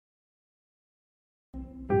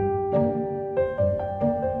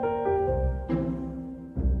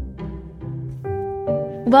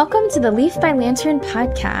Welcome to the Leaf by Lantern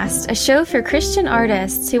podcast, a show for Christian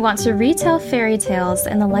artists who want to retell fairy tales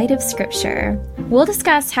in the light of Scripture. We'll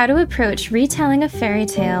discuss how to approach retelling a fairy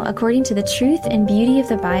tale according to the truth and beauty of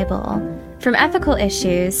the Bible, from ethical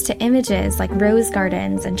issues to images like rose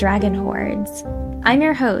gardens and dragon hordes. I'm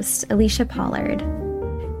your host, Alicia Pollard.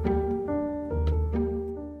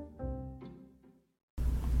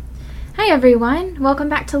 Hi everyone, welcome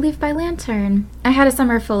back to Leaf by Lantern. I had a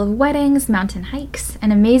summer full of weddings, mountain hikes,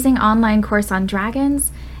 an amazing online course on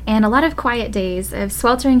dragons, and a lot of quiet days of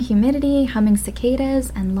sweltering humidity, humming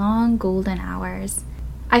cicadas, and long golden hours.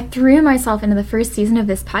 I threw myself into the first season of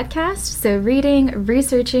this podcast, so reading,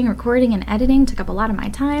 researching, recording, and editing took up a lot of my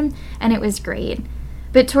time, and it was great.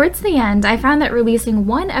 But towards the end, I found that releasing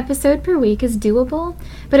one episode per week is doable,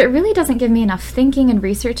 but it really doesn't give me enough thinking and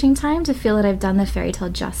researching time to feel that I've done the fairy tale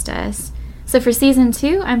justice. So for season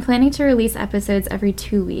 2, I'm planning to release episodes every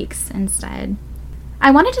 2 weeks instead.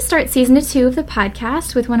 I wanted to start season 2 of the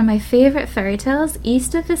podcast with one of my favorite fairy tales,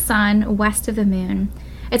 East of the Sun, West of the Moon.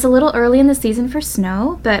 It's a little early in the season for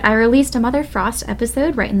snow, but I released a Mother Frost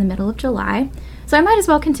episode right in the middle of July, so I might as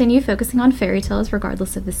well continue focusing on fairy tales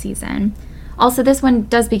regardless of the season. Also, this one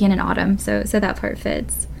does begin in autumn, so that part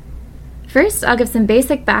fits. First, I'll give some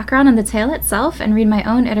basic background on the tale itself and read my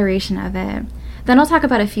own iteration of it. Then I'll talk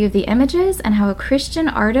about a few of the images and how a Christian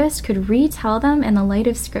artist could retell them in the light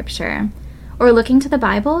of Scripture, or looking to the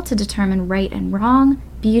Bible to determine right and wrong,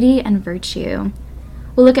 beauty and virtue.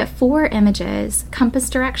 We'll look at 4 images: compass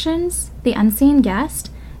directions, the unseen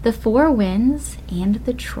guest, the 4 winds, and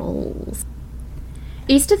the trolls.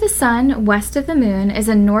 East of the Sun, West of the Moon is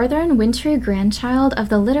a northern wintry grandchild of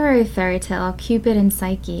the literary fairy tale Cupid and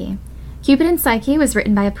Psyche. Cupid and Psyche was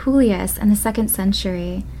written by Apuleius in the 2nd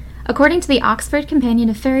century. According to the Oxford Companion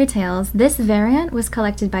of Fairy Tales, this variant was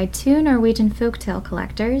collected by 2 Norwegian folktale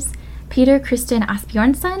collectors, Peter Christen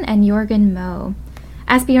Asbjørnsen and Jørgen Moe.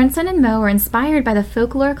 Asbjørnsen and Moe were inspired by the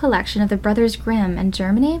folklore collection of the Brothers Grimm in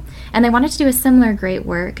Germany, and they wanted to do a similar great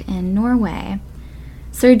work in Norway.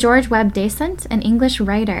 Sir George Webbe Dasent, an English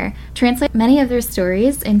writer, translated many of their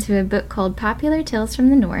stories into a book called Popular Tales from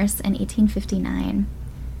the Norse in 1859.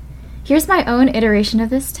 Here's my own iteration of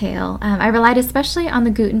this tale. I relied especially on the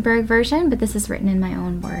Gutenberg version, but this is written in my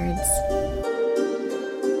own words.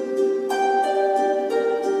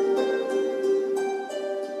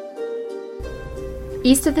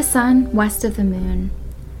 East of the Sun, West of the Moon.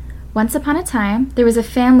 Once upon a time, there was a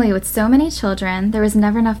family with so many children, there was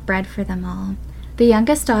never enough bread for them all. The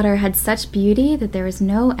youngest daughter had such beauty that there was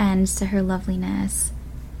no end to her loveliness.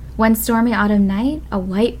 One stormy autumn night, a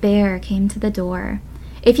white bear came to the door.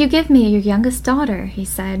 "If you give me your youngest daughter," he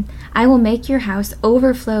said, "I will make your house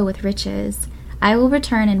overflow with riches. I will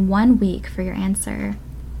return in 1 week for your answer."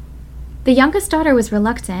 The youngest daughter was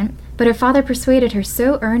reluctant, but her father persuaded her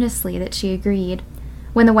so earnestly that she agreed.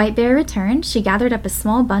 When the white bear returned, she gathered up a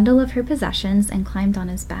small bundle of her possessions and climbed on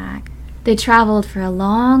his back. They traveled for a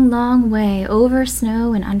long, long way over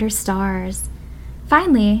snow and under stars.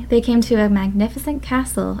 Finally, they came to a magnificent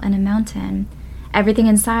castle in a mountain. Everything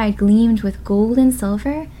inside gleamed with gold and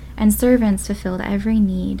silver, and servants fulfilled every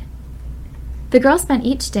need. The girl spent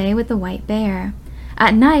each day with the white bear.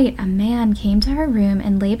 At night, a man came to her room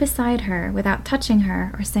and lay beside her without touching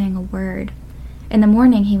her or saying a word. In the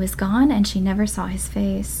morning, he was gone, and she never saw his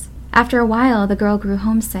face. After a while, the girl grew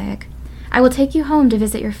homesick. "I will take you home to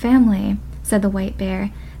visit your family," said the white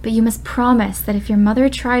bear, "but you must promise that if your mother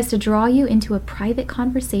tries to draw you into a private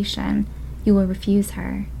conversation, you will refuse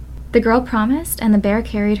her." The girl promised, and the bear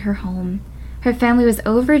carried her home. Her family was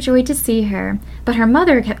overjoyed to see her, but her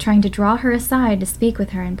mother kept trying to draw her aside to speak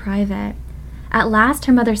with her in private. At last,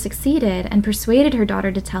 her mother succeeded and persuaded her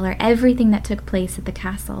daughter to tell her everything that took place at the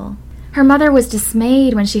castle. Her mother was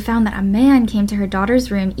dismayed when she found that a man came to her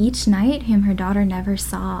daughter's room each night whom her daughter never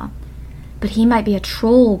saw. "But he might be a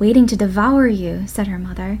troll waiting to devour you," said her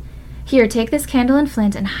mother. "Here, take this candle and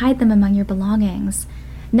flint and hide them among your belongings.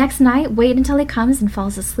 Next night, wait until he comes and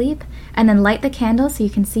falls asleep, and then light the candle so you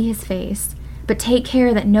can see his face. But take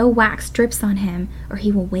care that no wax drips on him, or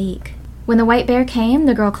he will wake." When the white bear came,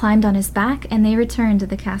 the girl climbed on his back, and they returned to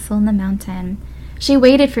the castle in the mountain. She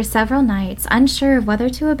waited for several nights, unsure of whether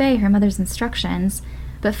to obey her mother's instructions,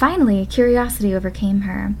 but finally curiosity overcame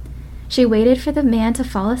her. She waited for the man to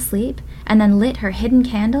fall asleep, and then lit her hidden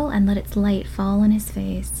candle and let its light fall on his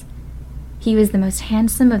face. He was the most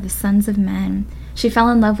handsome of the sons of men. She fell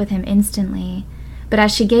in love with him instantly. But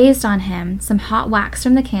as she gazed on him, some hot wax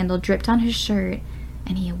from the candle dripped on his shirt,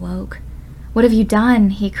 and he awoke. "What have you done?"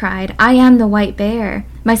 he cried. "I am the white bear.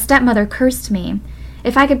 My stepmother cursed me.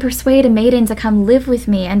 If I could persuade a maiden to come live with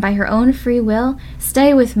me and by her own free will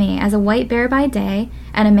stay with me as a white bear by day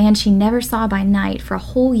and a man she never saw by night for a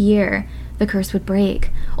whole year, the curse would break.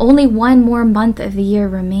 Only one more month of the year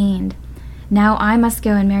remained. Now I must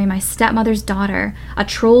go and marry my stepmother's daughter, a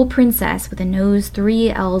troll princess with a nose 3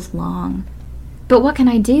 ells long." "But what can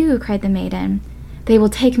I do?" cried the maiden. "They will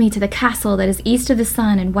take me to the castle that is east of the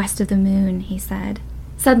sun and west of the moon," he said.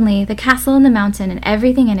 Suddenly, the castle and the mountain and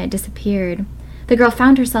everything in it disappeared. The girl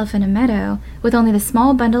found herself in a meadow, with only the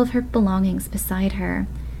small bundle of her belongings beside her.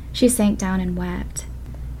 She sank down and wept.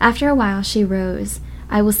 After a while she rose.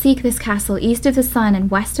 "I will seek this castle east of the sun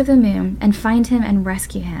and west of the moon, and find him and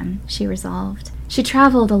rescue him," she resolved. She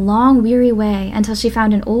traveled a long, weary way until she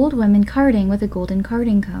found an old woman carding with a golden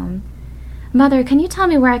carding comb. "Mother, can you tell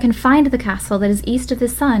me where I can find the castle that is east of the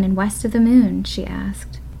sun and west of the moon?" she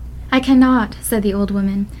asked. "I cannot," said the old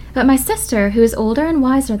woman, "but my sister, who is older and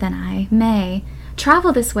wiser than I, may.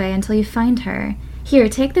 Travel this way until you find her. Here,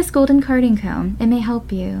 take this golden carding comb. It may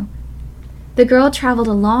help you." The girl traveled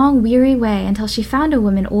a long, weary way until she found a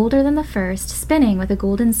woman older than the first, spinning with a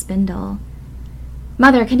golden spindle.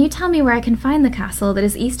 "Mother, can you tell me where I can find the castle that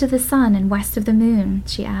is east of the sun and west of the moon?"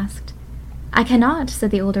 she asked. "I cannot,"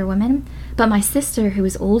 said the older woman, "but my sister, who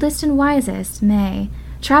is oldest and wisest, may.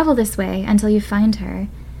 Travel this way until you find her.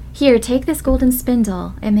 Here, take this golden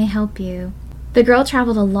spindle. It may help you." The girl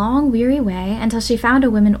traveled a long, weary way until she found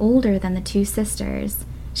a woman older than the 2 sisters.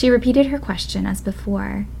 She repeated her question as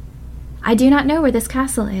before. "I do not know where this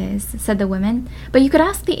castle is," said the woman, "but you could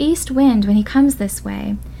ask the east wind when he comes this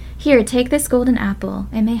way. Here, take this golden apple.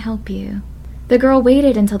 It may help you." The girl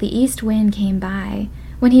waited until the east wind came by.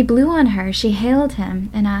 When he blew on her, she hailed him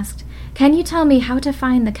and asked, "Can you tell me how to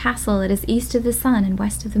find the castle that is east of the sun and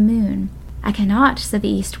west of the moon?" "I cannot," said the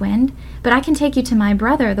east wind, "but I can take you to my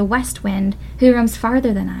brother, the west wind, who roams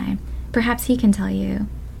farther than I. Perhaps he can tell you."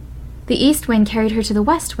 The east wind carried her to the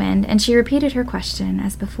west wind, and she repeated her question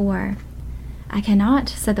as before. "I cannot,"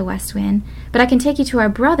 said the west wind, "but I can take you to our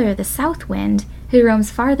brother, the south wind, who roams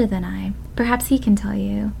farther than I. Perhaps he can tell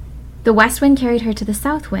you." The west wind carried her to the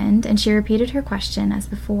south wind, and she repeated her question as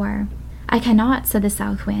before. "I cannot," said the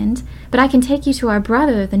south wind, "but I can take you to our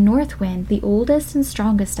brother, the north wind, the oldest and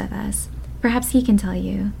strongest of us. Perhaps he can tell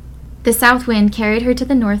you." The south wind carried her to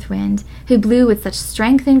the north wind, who blew with such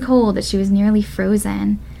strength and cold that she was nearly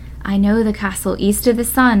frozen. "I know the castle east of the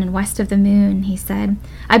sun and west of the moon," he said.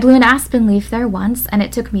 "I blew an aspen leaf there once, and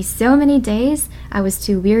it took me so many days I was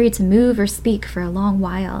too weary to move or speak for a long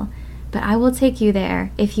while. But I will take you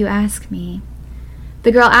there if you ask me."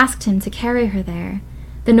 The girl asked him to carry her there.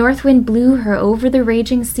 The north wind blew her over the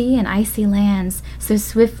raging sea and icy lands, so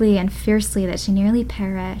swiftly and fiercely that she nearly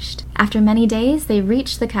perished. After many days, they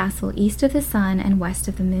reached the castle east of the sun and west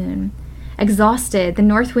of the moon. Exhausted, the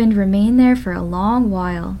north wind remained there for a long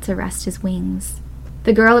while to rest his wings.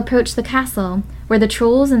 The girl approached the castle, where the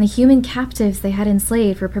trolls and the human captives they had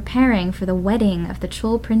enslaved were preparing for the wedding of the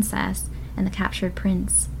troll princess and the captured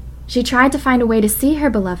prince. She tried to find a way to see her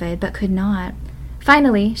beloved, but could not.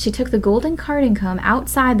 Finally, she took the golden carding comb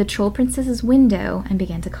outside the troll princess's window and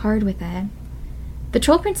began to card with it. The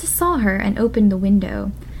troll princess saw her and opened the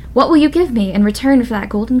window. "What will you give me in return for that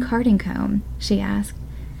golden carding comb?" she asked.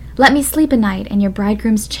 "Let me sleep a night in your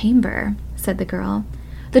bridegroom's chamber," said the girl.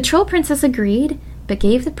 The troll princess agreed, but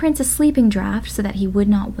gave the prince a sleeping draught so that he would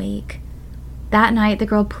not wake. That night the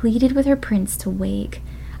girl pleaded with her prince to wake.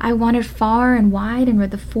 "I wandered far and wide and rode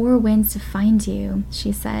the 4 winds to find you,"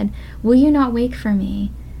 she said. "Will you not wake for me?"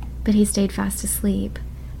 But he stayed fast asleep.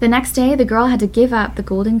 The next day the girl had to give up the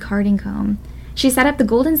golden carding comb. She set up the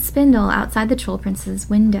golden spindle outside the troll princess's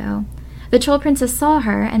window. The troll princess saw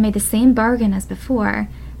her and made the same bargain as before,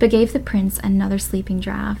 but gave the prince another sleeping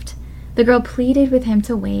draught. The girl pleaded with him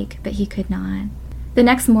to wake, but he could not. The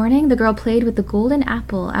next morning the girl played with the golden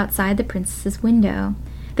apple outside the princess's window.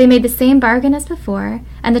 They made the same bargain as before,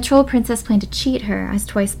 and the troll princess planned to cheat her as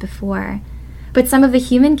twice before. But some of the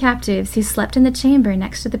human captives who slept in the chamber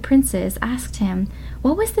next to the prince's asked him,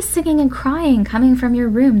 "What was the singing and crying coming from your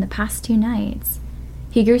room the past 2 nights?"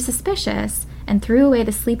 He grew suspicious and threw away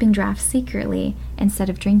the sleeping draught secretly instead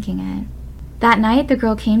of drinking it. That night the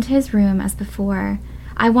girl came to his room as before.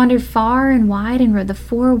 "I wandered far and wide and rode the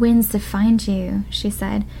 4 winds to find you," she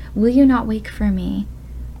said. "Will you not wake for me?"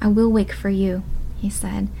 "I will wake for you," he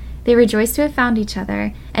said. They rejoiced to have found each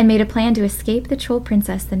other and made a plan to escape the troll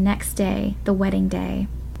princess the next day, the wedding day.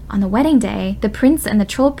 On the wedding day, the prince and the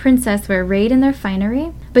troll princess were arrayed in their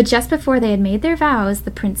finery, but just before they had made their vows,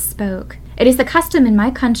 the prince spoke. "It is the custom in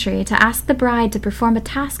my country to ask the bride to perform a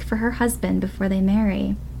task for her husband before they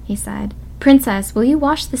marry," he said. "Princess, will you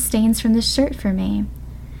wash the stains from this shirt for me?"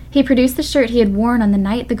 He produced the shirt he had worn on the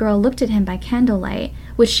night the girl looked at him by candlelight,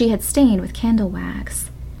 which she had stained with candle wax.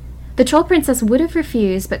 The troll princess would have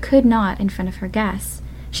refused, but could not in front of her guests.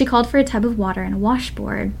 She called for a tub of water and a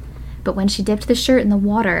washboard, but when she dipped the shirt in the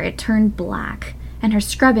water, it turned black, and her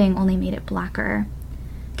scrubbing only made it blacker.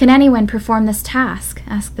 "Can anyone perform this task?"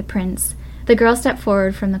 asked the prince. The girl stepped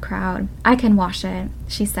forward from the crowd. "I can wash it,"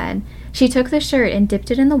 she said. She took the shirt and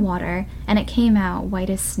dipped it in the water, and it came out white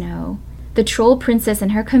as snow. The troll princess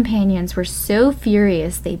and her companions were so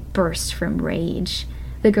furious they burst from rage.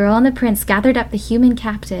 The girl and the prince gathered up the human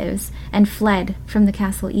captives and fled from the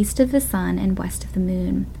castle east of the sun and west of the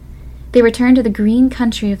moon. They returned to the green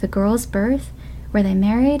country of the girl's birth, where they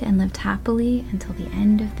married and lived happily until the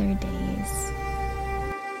end of their days.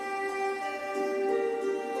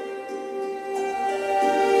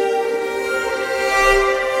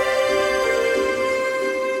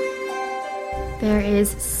 There is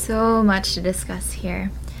so much to discuss here.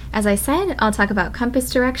 As I said, I'll talk about compass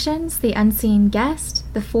directions, the unseen guest,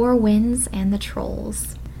 the four winds, and the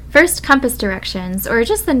trolls. First, compass directions, or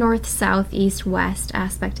just the north, south, east, west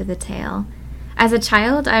aspect of the tale. As a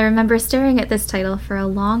child, I remember staring at this title for a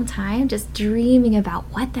long time, just dreaming about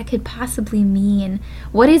what that could possibly mean.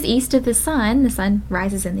 What is east of the sun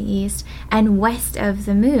rises in the east, and west of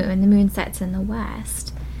the moon sets in the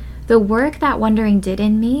west. The work that wondering did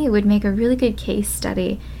in me would make a really good case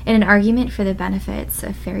study in an argument for the benefits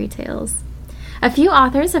of fairy tales. A few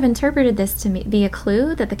authors have interpreted this to be a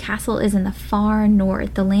clue that the castle is in the far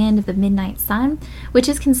north, the land of the midnight sun, which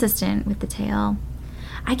is consistent with the tale.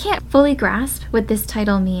 I can't fully grasp what this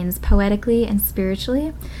title means poetically and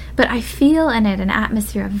spiritually, but I feel in it an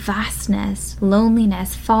atmosphere of vastness,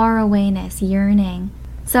 loneliness, far-awayness, yearning,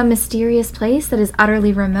 some mysterious place that is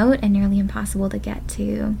utterly remote and nearly impossible to get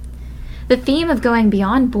to. The theme of going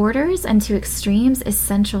beyond borders and to extremes is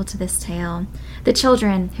central to this tale. The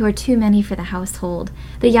children, who are too many for the household,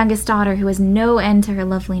 the youngest daughter who has no end to her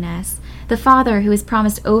loveliness, the father who is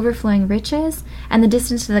promised overflowing riches, and the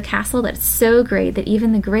distance to the castle that's so great that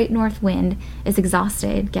even the great north wind is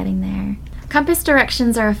exhausted getting there. Compass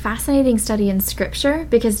directions are a fascinating study in scripture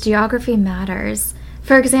because geography matters.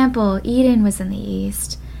 For example, Eden was in the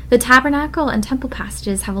east. The tabernacle and temple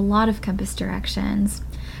passages have a lot of compass directions.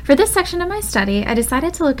 For this section of my study, I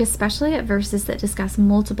decided to look especially at verses that discuss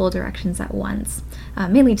multiple directions at once,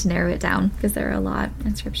 mainly to narrow it down, because there are a lot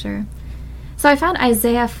in Scripture. So I found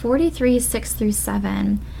Isaiah 43,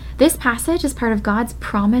 6-7. This passage is part of God's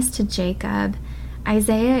promise to Jacob.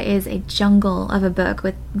 Isaiah is a jungle of a book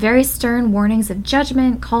with very stern warnings of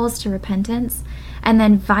judgment, calls to repentance, and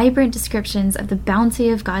then vibrant descriptions of the bounty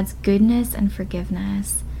of God's goodness and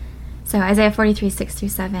forgiveness. So Isaiah 43,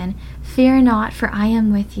 6-7, "Fear not, for I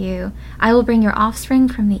am with you. I will bring your offspring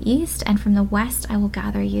from the east, and from the west I will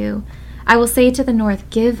gather you. I will say to the north,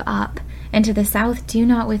 give up, and to the south, do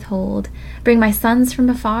not withhold. Bring my sons from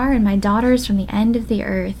afar, and my daughters from the end of the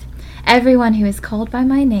earth. Everyone who is called by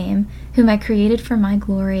my name, whom I created for my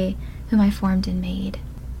glory, whom I formed and made."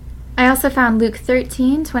 I also found Luke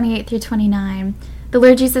 13, 28-29. The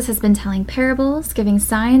Lord Jesus has been telling parables, giving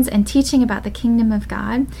signs, and teaching about the kingdom of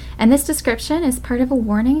God, and this description is part of a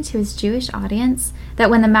warning to his Jewish audience that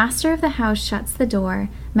when the master of the house shuts the door,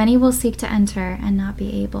 many will seek to enter and not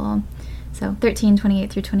be able. So 13,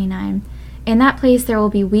 28-29. "In that place there will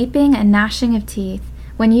be weeping and gnashing of teeth,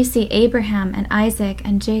 when you see Abraham and Isaac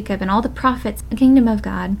and Jacob and all the prophets in the kingdom of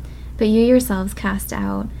God, but you yourselves cast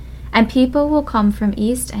out. And people will come from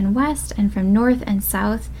east and west and from north and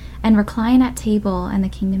south and recline at table in the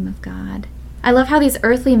kingdom of God." I love how these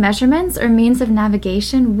earthly measurements or means of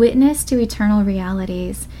navigation witness to eternal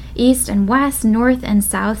realities. East and west, north and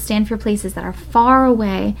south stand for places that are far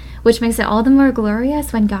away, which makes it all the more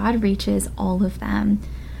glorious when God reaches all of them.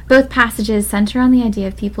 Both passages center on the idea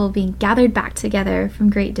of people being gathered back together from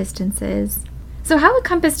great distances. So how would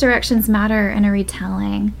compass directions matter in a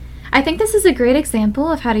retelling? I think this is a great example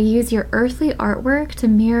of how to use your earthly artwork to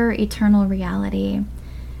mirror eternal reality.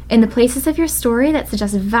 In the places of your story that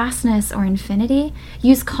suggest vastness or infinity,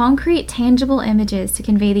 use concrete, tangible images to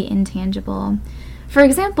convey the intangible. For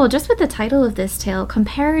example, just with the title of this tale,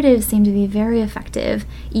 comparatives seem to be very effective.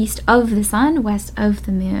 East of the sun, west of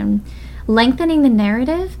the moon. Lengthening the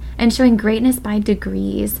narrative and showing greatness by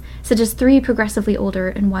degrees, such as 3 progressively older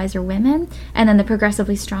and wiser women, and then the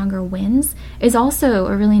progressively stronger winds, is also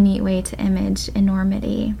a really neat way to image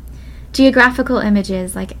enormity. Geographical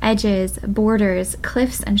images like edges, borders,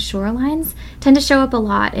 cliffs, and shorelines tend to show up a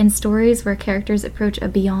lot in stories where characters approach a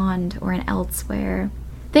beyond or an elsewhere.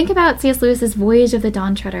 Think about C.S. Lewis's Voyage of the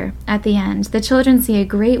Dawn Treader. At the end, the children see a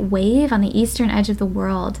great wave on the eastern edge of the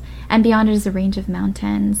world, and beyond it is a range of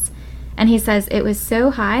mountains. And he says it was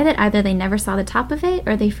so high that either they never saw the top of it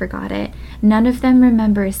or they forgot it. None of them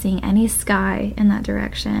remember seeing any sky in that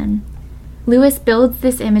direction. Lewis builds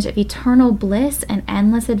this image of eternal bliss and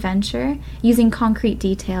endless adventure using concrete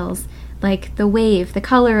details like the wave, the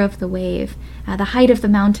color of the wave, the height of the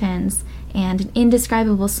mountains, and an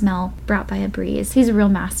indescribable smell brought by a breeze. He's a real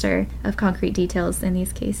master of concrete details in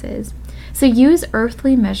these cases. So use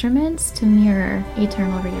earthly measurements to mirror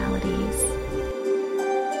eternal realities.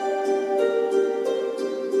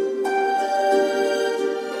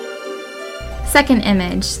 Second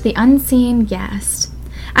image, the unseen guest.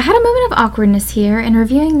 I had a moment of awkwardness here in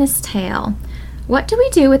reviewing this tale. What do we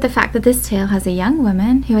do with the fact that this tale has a young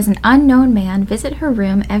woman who has an unknown man visit her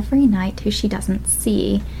room every night who she doesn't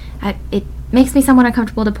see? It makes me somewhat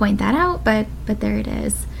uncomfortable to point that out, but there it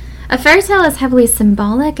is. A fairy tale is heavily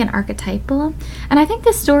symbolic and archetypal, and I think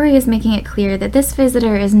this story is making it clear that this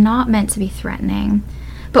visitor is not meant to be threatening.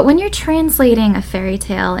 But when you're translating a fairy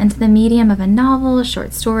tale into the medium of a novel,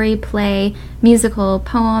 short story, play, musical,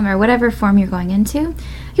 poem, or whatever form you're going into,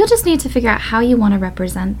 you'll just need to figure out how you want to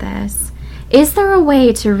represent this. Is there a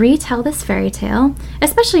way to retell this fairy tale,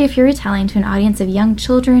 especially if you're retelling to an audience of young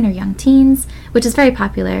children or young teens, which is very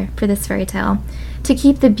popular for this fairy tale, to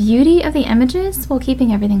keep the beauty of the images while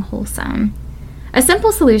keeping everything wholesome? A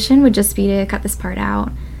simple solution would just be to cut this part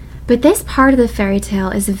out. But this part of the fairy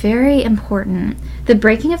tale is very important. The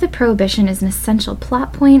breaking of the prohibition is an essential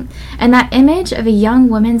plot point, and that image of a young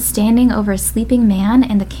woman standing over a sleeping man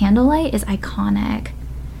in the candlelight is iconic.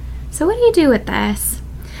 So what do you do with this?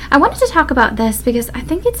 I wanted to talk about this because I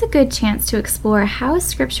think it's a good chance to explore how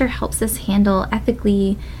Scripture helps us handle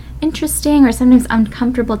ethically interesting or sometimes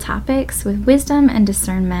uncomfortable topics with wisdom and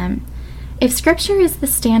discernment. If Scripture is the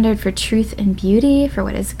standard for truth and beauty, for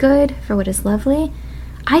what is good, for what is lovely,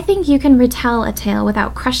 I think you can retell a tale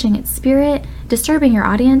without crushing its spirit, disturbing your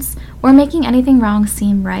audience, or making anything wrong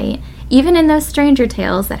seem right, even in those stranger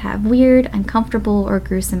tales that have weird, uncomfortable, or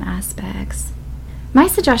gruesome aspects. My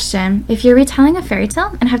suggestion, if you're retelling a fairy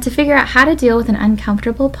tale and have to figure out how to deal with an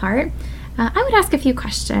uncomfortable part, I would ask a few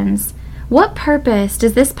questions. What purpose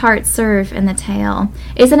does this part serve in the tale?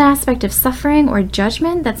 Is it an aspect of suffering or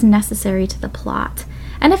judgment that's necessary to the plot?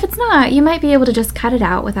 And if it's not, you might be able to just cut it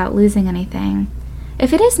out without losing anything.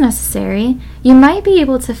 If it is necessary, you might be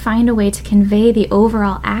able to find a way to convey the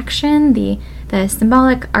overall action, the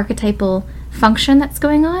symbolic archetypal function that's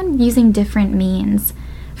going on using different means.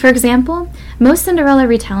 For example, most Cinderella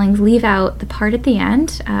retellings leave out the part at the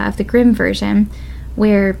end of the Grimm version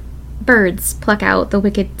where birds pluck out the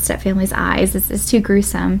wicked stepfamily's eyes. It's too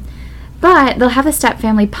gruesome. But they'll have the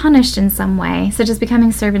stepfamily punished in some way, such as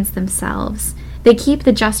becoming servants themselves. They keep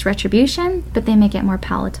the just retribution, but they make it more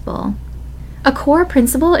palatable. A core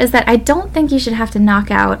principle is that I don't think you should have to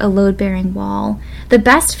knock out a load-bearing wall. The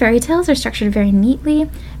best fairy tales are structured very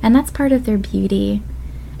neatly, and that's part of their beauty.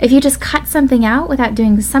 If you just cut something out without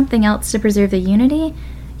doing something else to preserve the unity,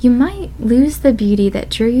 you might lose the beauty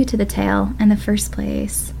that drew you to the tale in the first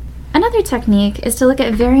place. Another technique is to look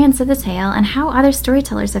at variants of the tale and how other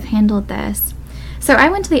storytellers have handled this. So I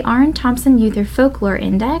went to the Arne Thompson Luther Folklore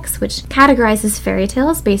Index, which categorizes fairy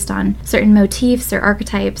tales based on certain motifs or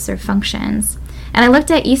archetypes or functions. And I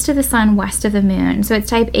looked at East of the Sun, West of the Moon. So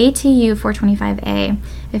it's type ATU 425A,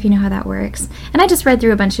 if you know how that works. And I just read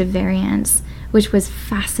through a bunch of variants, which was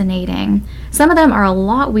fascinating. Some of them are a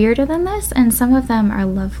lot weirder than this, and some of them are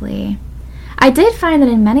lovely. I did find that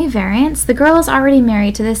in many variants, the girl is already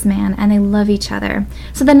married to this man and they love each other.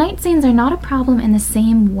 So the night scenes are not a problem in the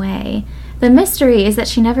same way. The mystery is that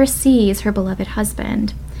she never sees her beloved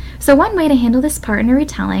husband. So one way to handle this part in a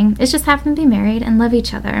retelling is just have them be married and love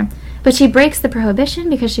each other. But she breaks the prohibition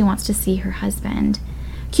because she wants to see her husband.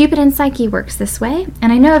 Cupid and Psyche works this way,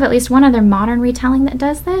 and I know of at least one other modern retelling that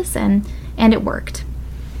does this, and it worked.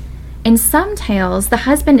 In some tales, the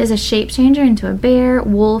husband is a shape changer into a bear,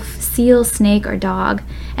 wolf, seal, snake, or dog,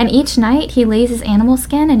 and each night he lays his animal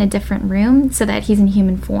skin in a different room so that he's in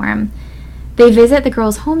human form. They visit the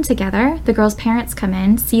girl's home together, the girl's parents come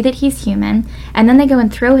in, see that he's human, and then they go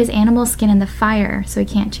and throw his animal skin in the fire so he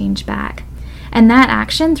can't change back. And that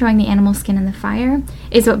action, throwing the animal skin in the fire,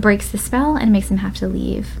 is what breaks the spell and makes him have to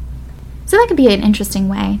leave. So that could be an interesting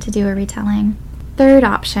way to do a retelling. Third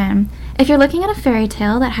option, if you're looking at a fairy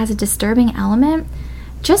tale that has a disturbing element,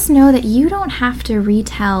 just know that you don't have to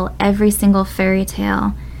retell every single fairy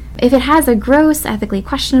tale. If it has a gross, ethically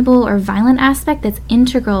questionable, or violent aspect that's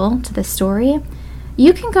integral to the story,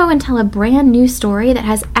 you can go and tell a brand new story that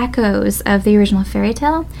has echoes of the original fairy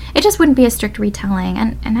tale. It just wouldn't be a strict retelling,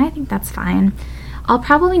 and I think that's fine. I'll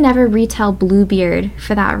probably never retell Bluebeard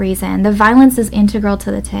for that reason. The violence is integral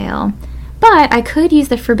to the tale. But I could use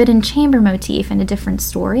the forbidden chamber motif in a different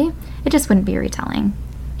story. It just wouldn't be a retelling.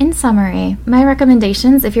 In summary, my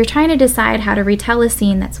recommendations, if you're trying to decide how to retell a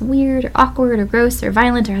scene that's weird or awkward or gross or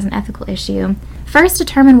violent or has an ethical issue, first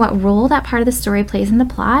determine what role that part of the story plays in the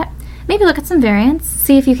plot. Maybe look at some variants,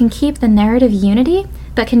 see if you can keep the narrative unity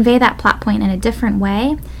but convey that plot point in a different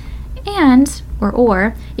way. And,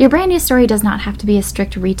 or, your brand new story does not have to be a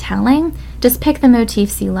strict retelling. Just pick the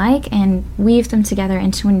motifs you like and weave them together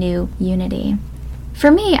into a new unity. For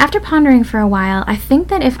me, after pondering for a while, I think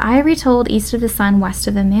that if I retold East of the Sun, West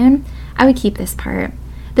of the Moon, I would keep this part.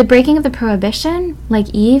 The breaking of the prohibition, like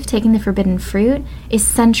Eve taking the forbidden fruit, is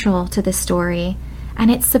central to the story. And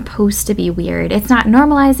it's supposed to be weird. It's not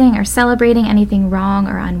normalizing or celebrating anything wrong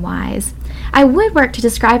or unwise. I would work to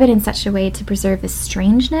describe it in such a way to preserve the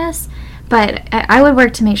strangeness, but I would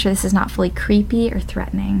work to make sure this is not fully creepy or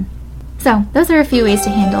threatening. So, those are a few ways to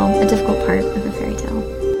handle a difficult part of a fairy tale.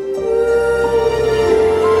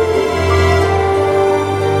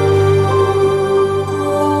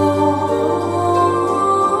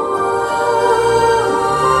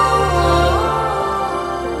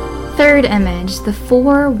 Third image, the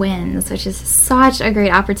four winds, which is such a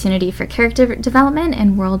great opportunity for character development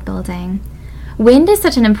and world building. Wind is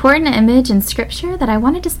such an important image in scripture that I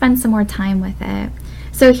wanted to spend some more time with it.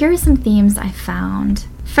 So here are some themes I found.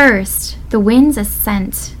 First, the winds as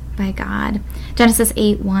sent by God. Genesis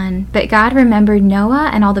 8:1. But God remembered Noah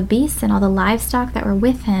and all the beasts and all the livestock that were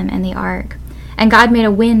with him in the ark. And God made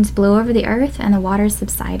a wind blow over the earth, and the waters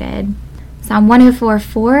subsided. Psalm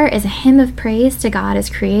 104:4 is a hymn of praise to God as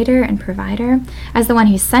creator and provider, as the one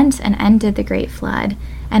who sent and ended the great flood.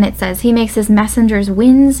 And it says, he makes his messengers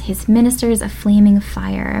winds, his ministers a flaming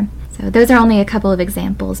fire. So those are only a couple of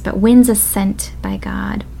examples, but winds as sent by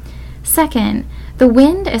God. Second, the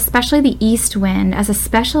wind, especially the east wind, as a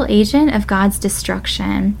special agent of God's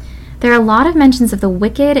destruction. There are a lot of mentions of the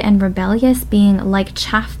wicked and rebellious being like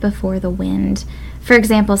chaff before the wind. For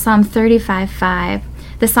example, Psalm 35:5.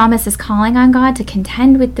 The psalmist is calling on God to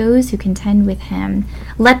contend with those who contend with him.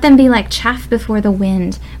 Let them be like chaff before the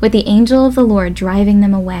wind, with the angel of the Lord driving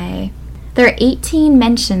them away. There are 18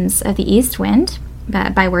 mentions of the east wind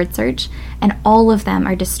by word search, and all of them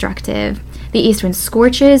are destructive. The east wind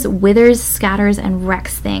scorches, withers, scatters, and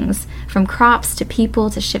wrecks things, from crops to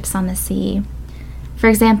people to ships on the sea. For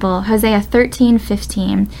example, Hosea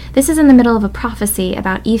 13:15. This is in the middle of a prophecy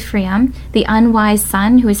about Ephraim, the unwise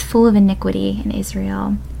son who is full of iniquity in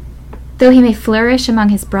Israel. Though he may flourish among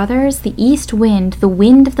his brothers, the east wind, the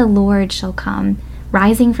wind of the Lord, shall come,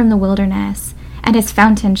 rising from the wilderness, and his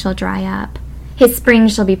fountain shall dry up. His spring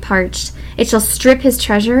shall be parched. It shall strip his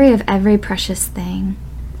treasury of every precious thing.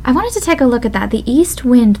 I wanted to take a look at that, the east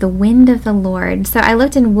wind, the wind of the Lord. So I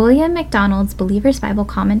looked in William MacDonald's Believer's Bible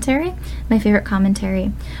Commentary, my favorite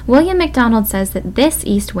commentary. William MacDonald says that this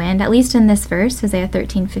east wind, at least in this verse, Hosea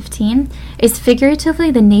 13:15, is figuratively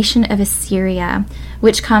the nation of Assyria,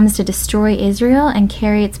 which comes to destroy Israel and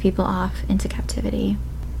carry its people off into captivity.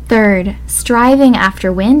 Third, striving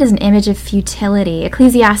after wind is an image of futility.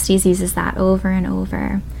 Ecclesiastes uses that over and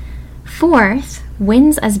over. Fourth,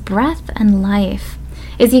 winds as breath and life.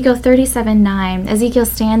 Ezekiel 37:9. Ezekiel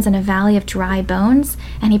stands in a valley of dry bones,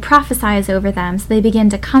 and he prophesies over them, so they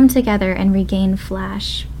begin to come together and regain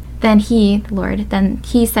flesh. Then he, the Lord,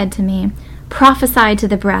 said to me, prophesy to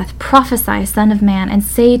the breath, prophesy, son of man, and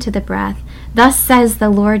say to the breath, thus says the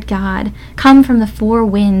Lord God, come from the four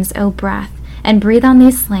winds, O breath, and breathe on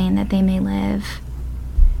these slain that they may live.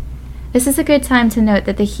 This is a good time to note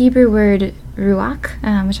that the Hebrew word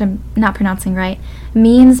ruach, which I'm not pronouncing right,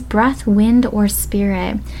 means breath, wind, or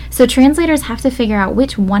spirit. So translators have to figure out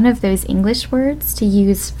which one of those English words to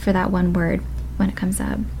use for that one word when it comes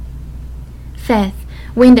up. Fifth,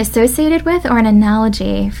 wind associated with or an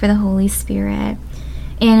analogy for the Holy Spirit.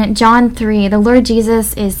 In John 3, the Lord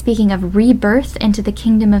Jesus is speaking of rebirth into the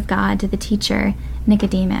kingdom of God to the teacher,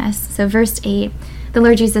 Nicodemus. So verse 8, the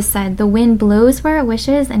Lord Jesus said, the wind blows where it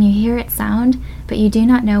wishes, and you hear its sound, but you do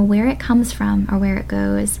not know where it comes from or where it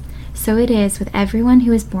goes. So it is with everyone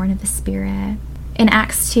who is born of the Spirit. In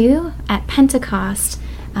Acts 2, at Pentecost,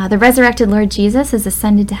 the resurrected Lord Jesus has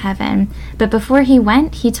ascended to heaven, but before he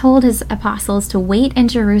went, he told his apostles to wait in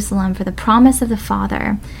Jerusalem for the promise of the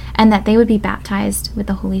Father, and that they would be baptized with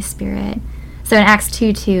the Holy Spirit. So in Acts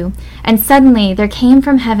 2:2, and suddenly there came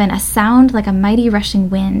from heaven a sound like a mighty rushing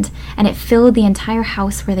wind, and it filled the entire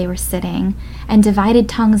house where they were sitting, and divided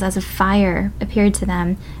tongues as of fire appeared to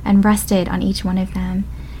them, and rested on each one of them.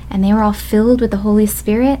 And they were all filled with the Holy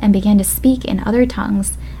Spirit, and began to speak in other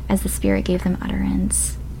tongues as the Spirit gave them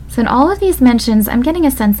utterance. So in all of these mentions, I'm getting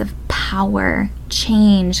a sense of power,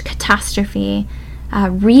 change, catastrophe.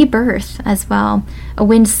 rebirth as well. A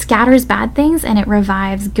wind scatters bad things and it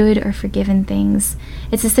revives good or forgiven things.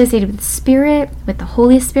 It's associated with spirit, with the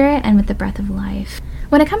Holy Spirit, and with the breath of life.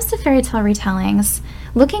 When it comes to fairy tale retellings,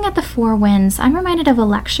 looking at the four winds, I'm reminded of a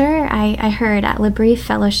lecture I heard at L'Abri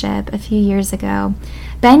Fellowship a few years ago.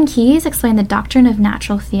 Ben Keyes explained the doctrine of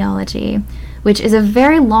natural theology, which is a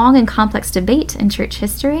very long and complex debate in church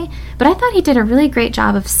history, but I thought he did a really great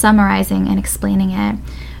job of summarizing and explaining it.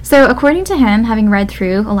 So according to him, having read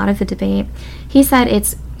through a lot of the debate, he said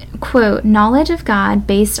it's, quote, knowledge of God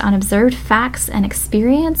based on observed facts and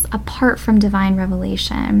experience apart from divine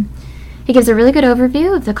revelation. He gives a really good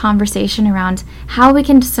overview of the conversation around how we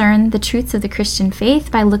can discern the truths of the Christian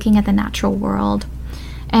faith by looking at the natural world.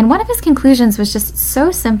 And one of his conclusions was just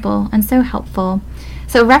so simple and so helpful.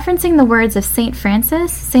 So referencing the words of St.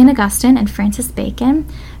 Francis, St. Augustine, and Francis Bacon,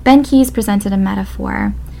 Ben Keyes presented a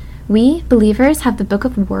metaphor. We, believers, have the book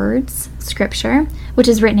of words, Scripture, which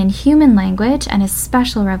is written in human language and is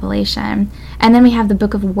special revelation. And then we have the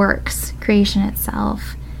book of works, creation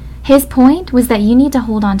itself. His point was that you need to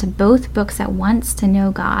hold on to both books at once to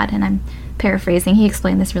know God. And I'm paraphrasing, he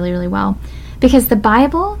explained this really, really well. Because the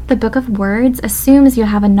Bible, the book of words, assumes you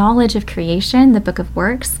have a knowledge of creation, the book of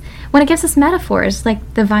works, when it gives us metaphors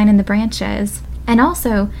like the vine and the branches. And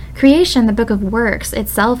also, creation, the book of works,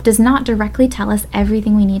 itself does not directly tell us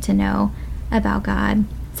everything we need to know about God.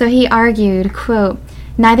 So he argued, quote,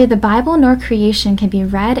 neither the Bible nor creation can be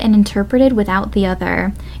read and interpreted without the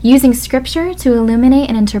other, using Scripture to illuminate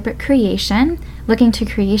and interpret creation, looking to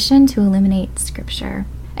creation to illuminate Scripture.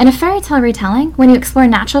 In a fairy tale retelling, when you explore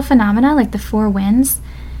natural phenomena like the four winds,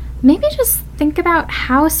 maybe just think about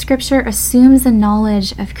how Scripture assumes a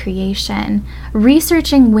knowledge of creation,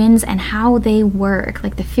 researching winds and how they work,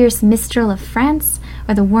 like the fierce mistral of France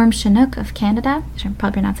or the warm Chinook of Canada, which I'm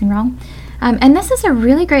probably pronouncing wrong. And this is a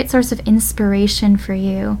really great source of inspiration for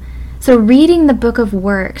you. So reading the book of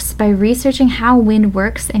works by researching how wind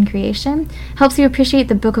works in creation helps you appreciate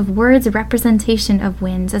the book of words' representation of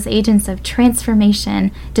winds as agents of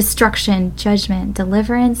transformation, destruction, judgment,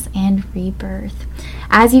 deliverance, and rebirth,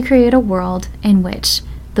 as you create a world in which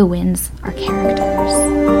the winds are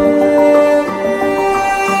characters.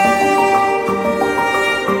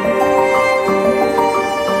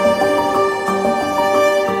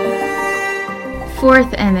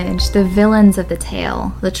 Fourth image, the villains of the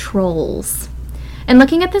tale, the trolls. In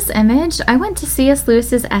looking at this image, I went to C.S.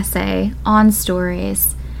 Lewis's essay on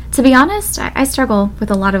stories. To be honest, I struggle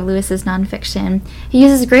with a lot of Lewis's nonfiction. He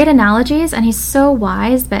uses great analogies and he's so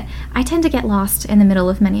wise, but I tend to get lost in the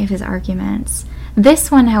middle of many of his arguments.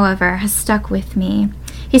 This one, however, has stuck with me.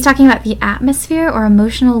 He's talking about the atmosphere or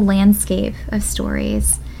emotional landscape of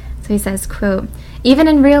stories. So he says, quote, even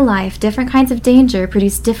in real life, different kinds of danger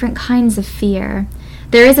produce different kinds of fear.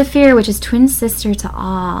 There is a fear which is twin sister to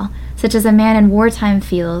awe, such as a man in wartime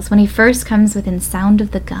feels when he first comes within sound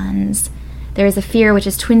of the guns. There is a fear which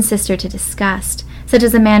is twin sister to disgust, such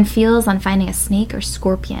as a man feels on finding a snake or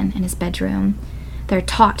scorpion in his bedroom. There are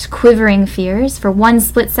taut, quivering fears, for one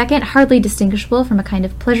split second hardly distinguishable from a kind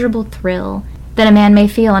of pleasurable thrill, that a man may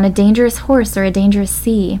feel on a dangerous horse or a dangerous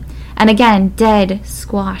sea, and again, dead,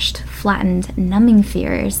 squashed, flattened, numbing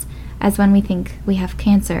fears, as when we think we have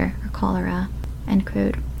cancer or cholera, end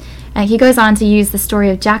quote. He goes on to use the story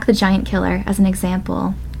of Jack the Giant Killer as an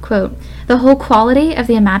example. Quote, the whole quality of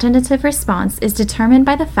the imaginative response is determined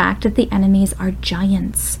by the fact that the enemies are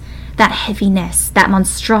giants. That heaviness, that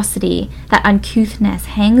monstrosity, that uncouthness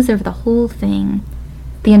hangs over the whole thing.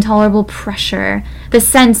 The intolerable pressure, the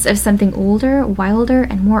sense of something older, wilder,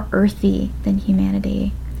 and more earthy than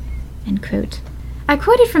humanity. End quote. I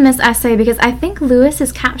quoted from this essay because I think Lewis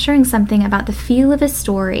is capturing something about the feel of a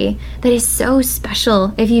story that is so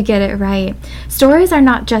special if you get it right. Stories are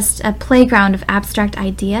not just a playground of abstract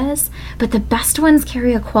ideas, but the best ones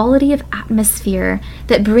carry a quality of atmosphere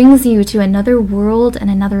that brings you to another world and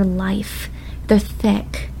another life. They're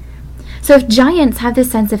thick. So if giants have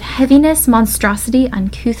this sense of heaviness, monstrosity,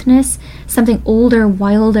 uncouthness, something older,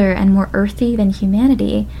 wilder, and more earthy than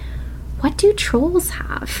humanity, what do trolls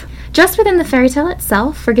have? Just within the fairy tale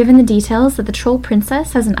itself, we're given the details that the troll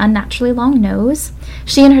princess has an unnaturally long nose.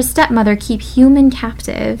 She and her stepmother keep human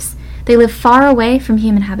captives. They live far away from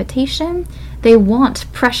human habitation. They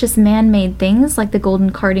want precious man-made things like the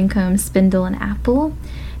golden carding comb, spindle, and apple.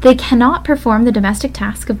 They cannot perform the domestic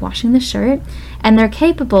task of washing the shirt, and they're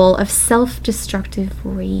capable of self-destructive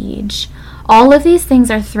rage. All of these things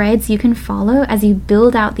are threads you can follow as you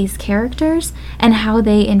build out these characters and how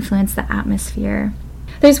they influence the atmosphere.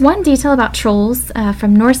 There's one detail about trolls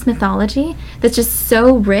from Norse mythology that's just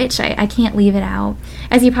so rich, I can't leave it out.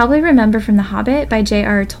 As you probably remember from The Hobbit by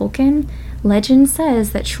J.R.R. Tolkien, Legend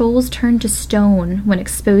says that trolls turn to stone when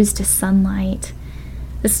exposed to sunlight.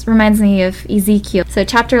 This reminds me of Ezekiel. So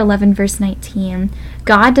chapter 11, verse 19.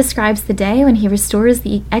 God describes the day when he restores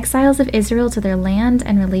the exiles of Israel to their land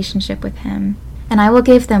and relationship with him. And I will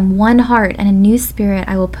give them one heart, and a new spirit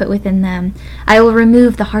I will put within them. I will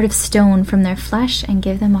remove the heart of stone from their flesh and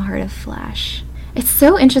give them a heart of flesh. It's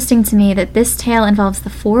so interesting to me that this tale involves the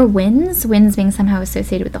four winds being somehow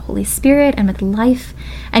associated with the Holy Spirit and with life,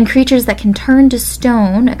 and creatures that can turn to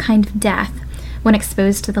stone, a kind of death, when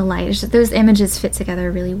exposed to the light. It's just, those images fit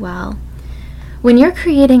together really well. When you're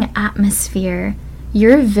creating atmosphere,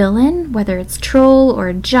 your villain, whether it's troll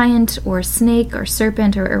or giant or snake or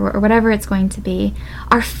serpent or whatever it's going to be,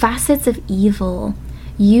 are facets of evil.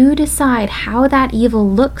 You decide how that evil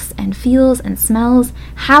looks and feels and smells,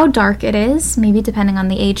 how dark it is, maybe depending on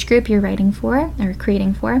the age group you're writing for or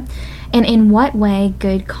creating for, and in what way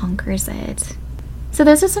good conquers it. So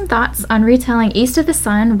those are some thoughts on retelling East of the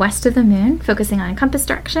Sun, West of the Moon, focusing on compass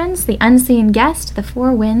directions, the unseen guest, the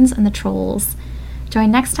four winds, and the trolls.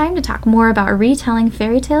 Join next time to talk more about retelling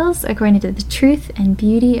fairy tales according to the truth and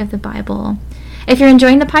beauty of the Bible. If you're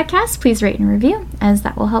enjoying the podcast, please rate and review, as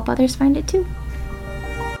that will help others find it too.